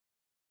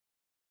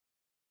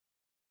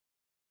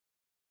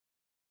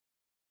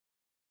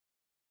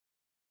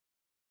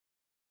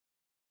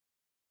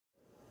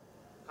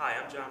Hi,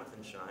 I'm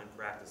Jonathan Shine,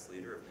 practice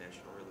leader of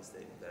National Real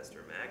Estate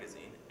Investor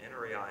Magazine,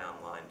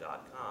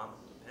 NREIOnline.com,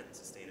 Independent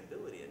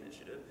Sustainability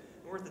Initiative,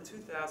 and we're at the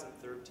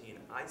 2013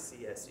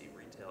 ICSC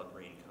Retail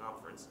Green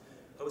Conference,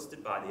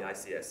 hosted by the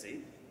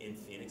ICSC in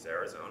Phoenix,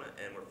 Arizona,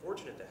 and we're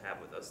fortunate to have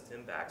with us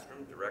Tim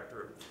Backstrom,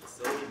 Director of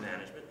Facility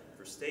Management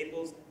for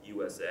Staples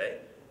USA.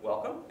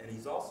 Welcome, and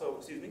he's also,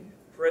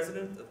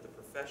 President of the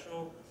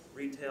Professional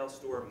Retail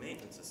Store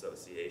Maintenance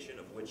Association,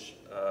 of which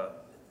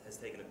has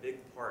taken a big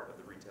part of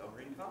the Retail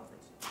Green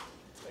Conference.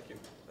 Thank you.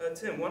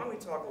 Tim, why don't we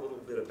talk a little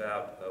bit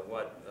about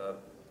what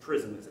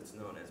PRISM, as it's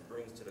known as,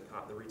 brings to the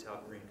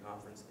Retail Green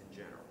Conference in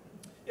general?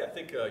 Yeah, I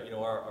think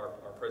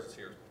our presence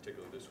here,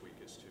 particularly this week,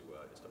 is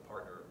to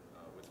partner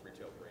with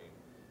Retail Green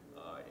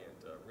and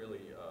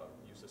really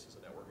use this as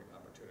a networking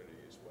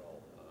opportunity as well.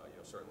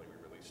 Certainly we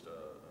released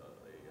a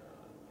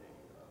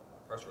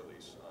press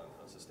release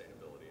on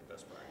sustainability and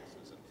best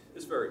practices, and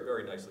this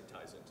very nicely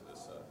ties into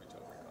this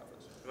Retail Green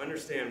Conference. I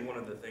understand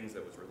one of the things that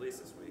was released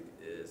this week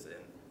is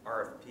an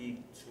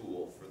RFP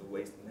tool for the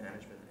waste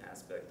management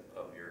aspect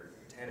of your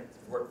tenants,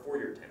 for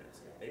your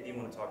tenants. Maybe you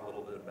want to talk a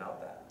little bit about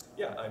that.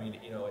 Yeah, I mean,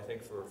 I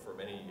think for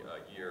many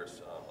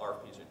years,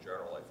 RFPs in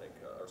general, I think,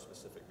 are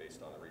specific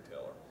based on the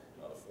retailer,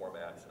 the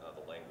format,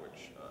 the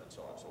language, and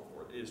so on and so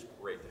forth. It is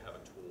great to have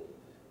a tool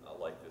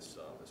like this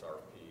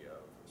RFP,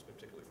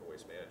 particularly for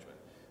waste management,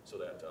 so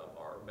that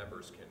our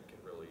members can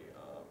really,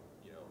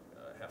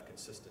 have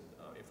consistent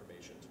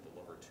information to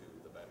deliver to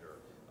the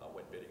vendor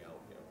when bidding out,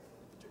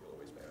 particular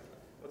waste management.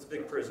 Well, it's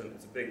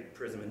a big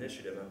PRISM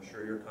initiative. I'm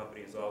sure your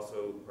company is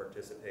also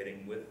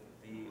participating with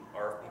the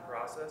RFP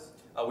process.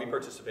 We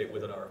participate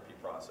with an RFP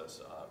process.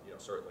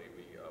 Certainly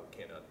we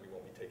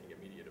won't be taking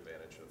immediate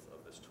advantage of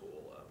this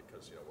tool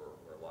because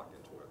we're locked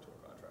into a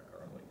contract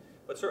currently.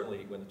 But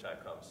certainly when the time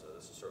comes,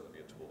 this will certainly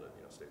be a tool that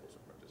Staples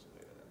will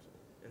participate in.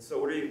 Absolutely. And so,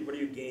 what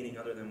are you gaining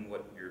other than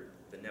what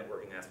the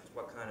networking aspects?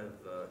 What kind of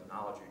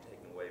knowledge are you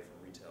taking away from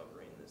Retail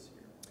Green this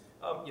year?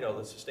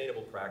 The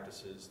sustainable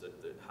practices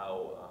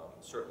how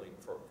certainly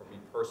for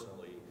me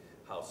personally,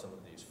 how some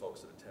of these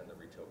folks that attend the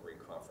Retail Green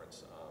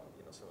Conference,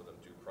 some of them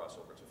do cross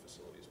over to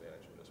facilities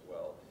management as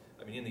well.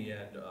 I mean, in the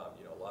end,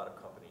 a lot of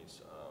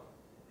companies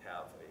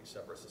have a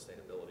separate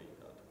sustainability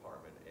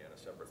department and a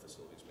separate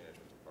facilities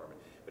management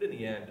department. But in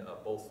the end,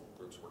 both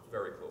groups work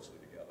very closely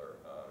together.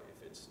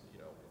 If it's,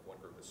 if one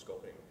group is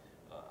scoping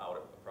out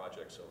a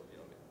project, so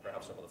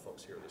perhaps some of the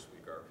folks here this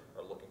week are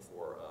looking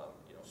for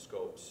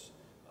scopes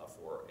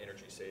for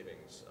energy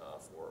savings,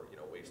 for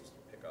waste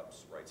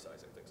pickups, right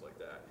sizing, things like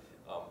that.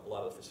 A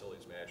lot of the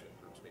facilities management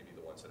groups may be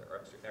the ones that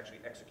are actually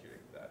executing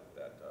that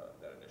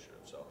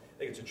initiative. So I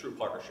think it's a true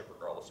partnership,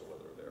 regardless of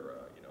whether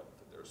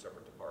they're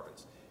separate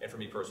departments. And for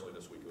me personally,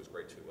 this week it was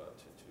great to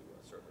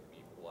certainly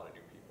meet with a lot of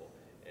new people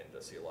and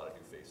see a lot of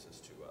new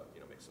faces to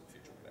make some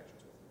future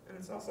connections with. And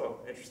it's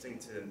also interesting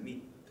to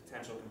meet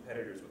potential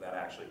competitors without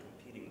actually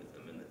competing with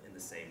them in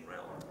the same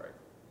realm. Right.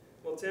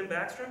 Well, Tim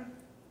Backstrom,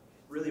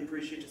 really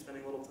appreciate you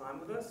spending a little time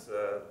with us.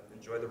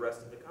 Enjoy the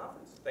rest of the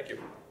conference. Thank you.